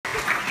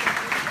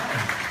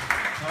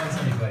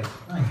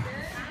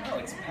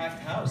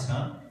packed house,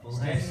 huh?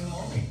 Standing room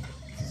only.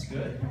 This is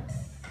good.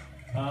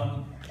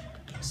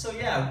 So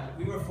yeah,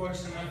 we were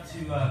fortunate enough to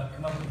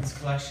come up with this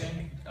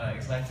collection,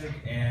 Eclectic,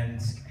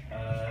 and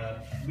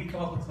we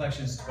come up with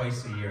collections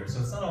twice a year.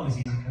 So it's not always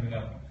easy coming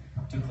up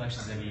with 2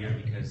 collections every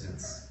year because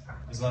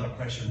there's a lot of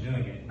pressure in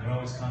doing it. And we're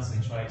always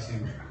constantly trying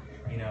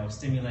to,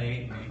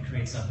 stimulate and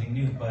create something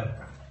new. But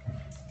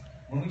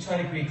when we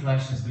try to create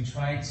collections, we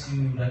try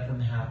to let them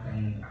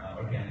happen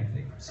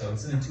organically. So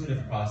it's an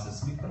intuitive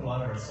process. We put a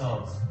lot of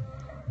ourselves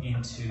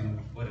into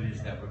what it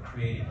is that we're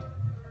creating.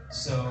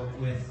 So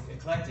with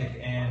Eclectic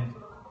and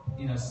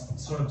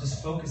sort of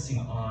just focusing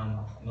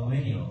on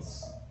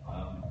millennials,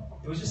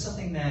 it was just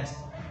something that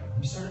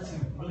we started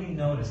to really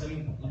notice. I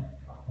mean,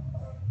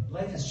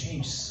 life has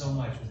changed so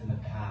much within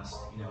the past,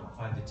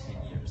 5 to 10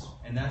 years,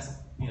 and that's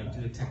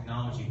due to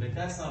technology. But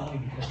that's not only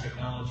because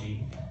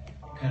technology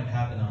kind of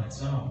happened on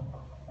its own.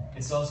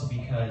 It's also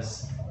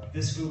because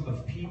this group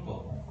of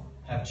people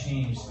have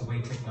changed the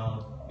way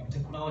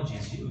technology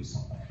is used.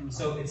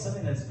 So it's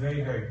something that's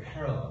very, very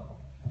parallel,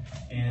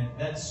 and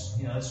that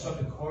struck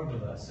a chord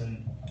with us,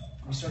 and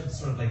we started to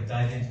sort of like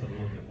dive into it a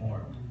little bit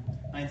more.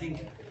 I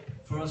think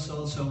for us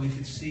also, we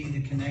could see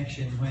the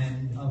connection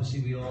when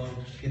obviously we all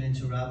get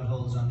into rabbit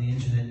holes on the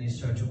internet and you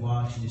start to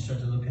watch and you start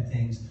to look at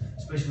things,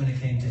 especially when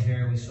it came to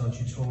hair. We saw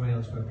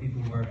tutorials where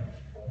people were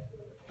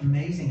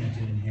amazing at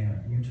doing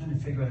hair. And you're trying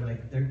to figure out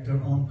like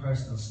their own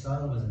personal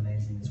style was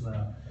amazing as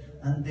well.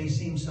 And they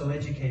seemed so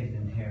educated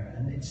in hair.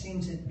 And it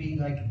seemed to be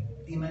like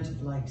the amount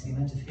of likes, the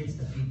amount of hits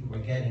that people were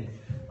getting.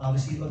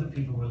 Obviously other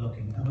people were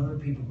looking and other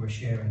people were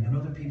sharing and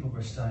other people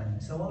were styling.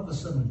 So all of a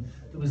sudden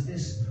there was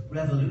this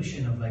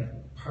revolution of like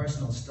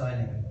personal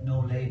styling,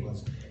 no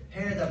labels.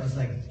 Hair that was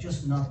like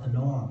just not the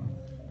norm.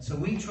 So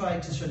we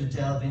tried to sort of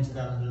delve into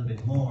that a little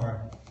bit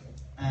more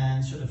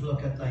and sort of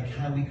look at like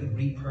how we could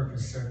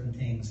repurpose certain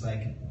things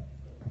like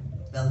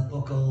belt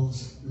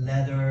buckles,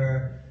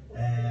 leather,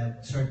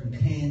 certain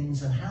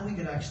pins, and how we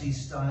could actually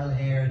style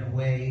hair in a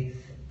way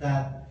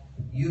that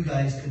you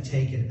guys could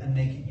take it and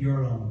make it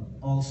your own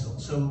also.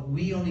 So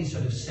we only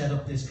sort of set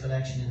up this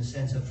collection in the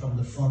sense of from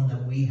the fun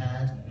that we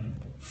had,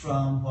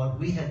 from what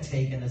we had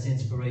taken as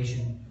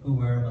inspiration, who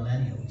were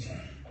millennials.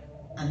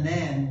 And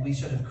then we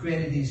sort of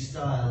created these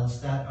styles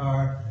that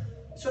are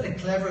sort of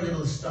clever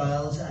little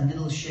styles and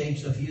little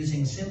shapes of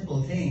using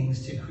simple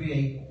things to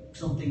create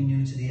something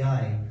new to the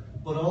eye,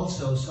 but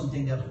also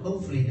something that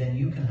hopefully then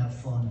you can have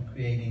fun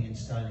creating and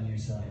styling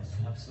yourselves.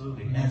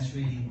 Absolutely. And that's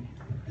really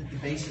the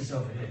basis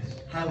of it,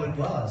 how it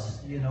was.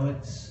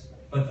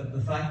 But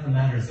the fact of the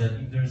matter is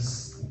that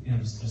there's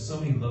so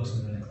many looks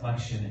within the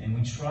collection, and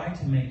we try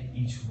to make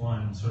each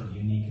one sort of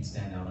unique and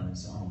stand out on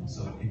its own.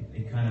 So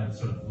it kind of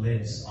sort of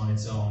lives on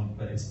its own,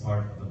 but it's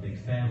part of a big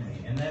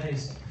family. And that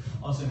is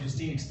also,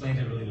 Justine explained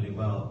it really, really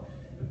well.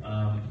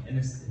 And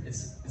it's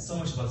so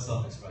much about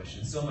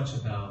self-expression, so much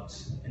about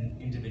an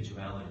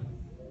individuality.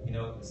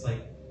 It's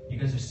like you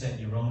guys are setting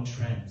your own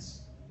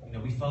trends.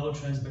 We follow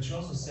trends, but you're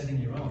also setting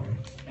your own.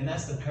 And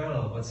that's the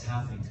parallel of what's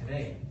happening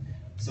today.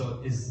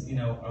 So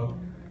are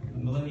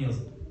millennials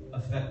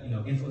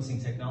influencing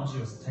technology,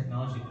 or is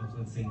technology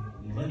influencing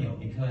millennial?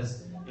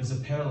 Because there's a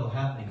parallel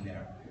happening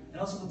there. And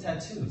also with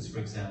tattoos, for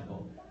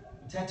example.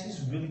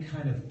 Tattoos really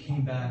kind of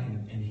came back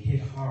and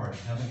hit hard,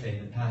 haven't they,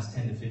 in the past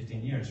 10 to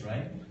 15 years,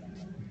 right?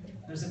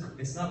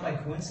 It's not by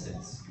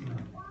coincidence.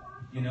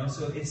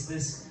 So it's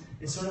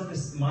sort of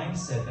this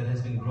mindset that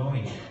has been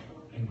growing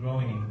and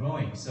growing and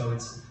growing. So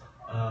it's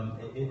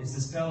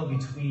this parallel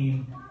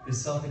between the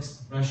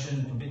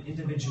self-expression,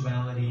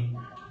 individuality,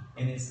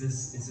 and it's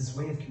this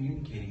way of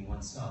communicating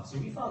oneself. So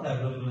we found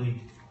that really,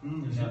 really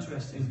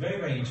interesting. It was very,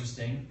 very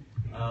interesting,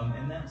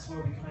 and that's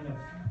where we kind of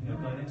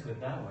got into it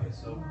that way.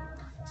 So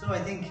I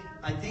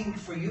think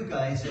for you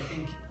guys, I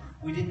think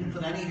we didn't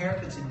put any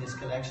haircuts in this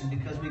collection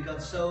because we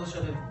got so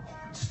sort of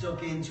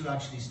stuck into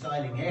actually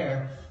styling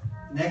hair.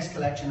 Next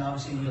collection,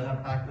 obviously, we'll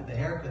have back with the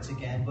haircuts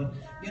again. But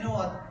you know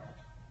what?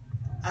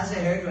 As a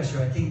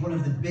hairdresser, I think one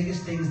of the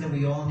biggest things that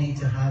we all need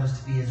to have is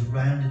to be as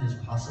rounded as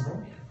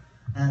possible.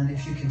 And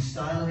if you can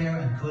style hair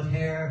and cut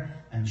hair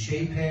and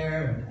shape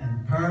hair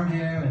and perm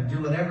hair and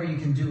do whatever you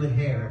can do with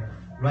hair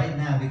right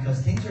now,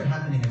 because things are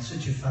happening at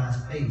such a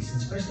fast pace,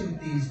 and especially with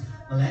these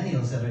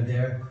millennials that are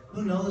there,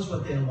 who knows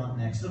what they'll want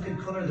next. Look at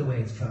color the way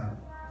it's gone.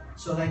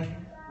 So like,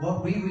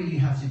 what we really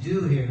have to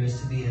do here is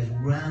to be as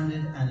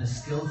rounded and as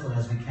skillful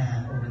as we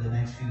can over the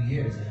next few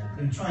years.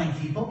 And try and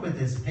keep up with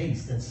this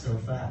pace that's so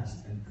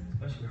fast.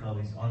 Especially with all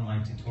these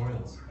online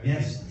tutorials.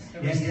 Yes.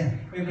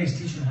 Everybody's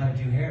teaching how to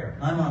do hair.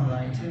 I'm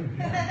online too.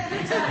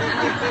 It's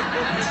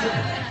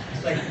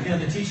like,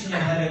 they're teaching you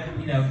how to,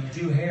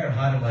 do hair,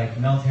 how to like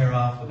melt hair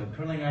off with a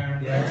curling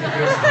iron. Yeah.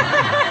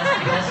 That's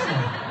the best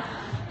one.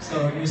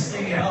 So you're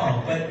seeing it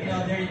all. But,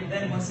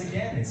 then once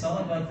again, it's all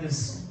about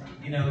this,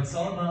 it's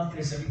all about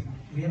this.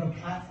 We have a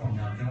platform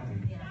now, don't we?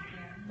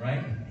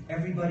 Right?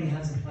 Everybody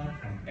has a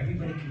platform.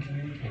 Everybody can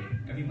communicate.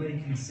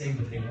 Everybody can say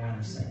what they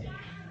want to say.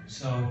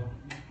 So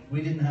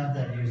we didn't have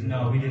that years ago.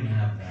 No, we didn't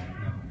have that.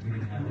 No, we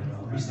didn't have that at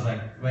all. We used to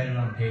like write it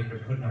on paper,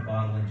 put it in a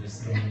bottle, and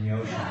just throw it in the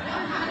ocean.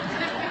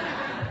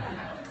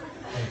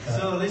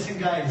 So listen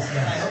guys,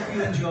 I hope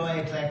you enjoy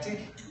Eclectic.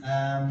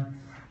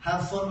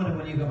 Have fun with it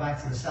when you go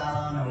back to the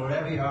salon or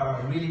wherever you are.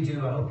 I really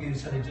do. I hope you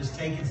sort of just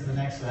take it to the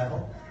next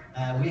level.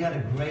 We had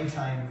a great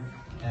time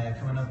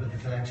coming up with the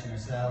collection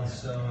ourselves,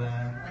 so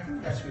I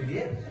think that's really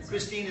it.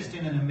 Christina's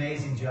doing an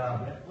amazing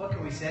job. What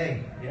can we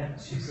say? Yeah,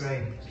 She's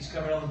great. She's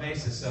covered all the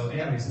bases, so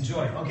anyways,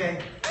 enjoy.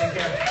 Okay, take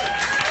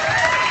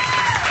care.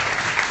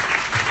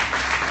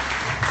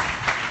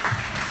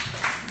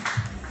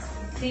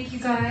 Thank you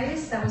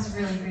guys. That was a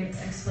really great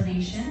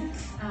explanation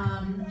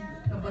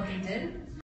of what they did.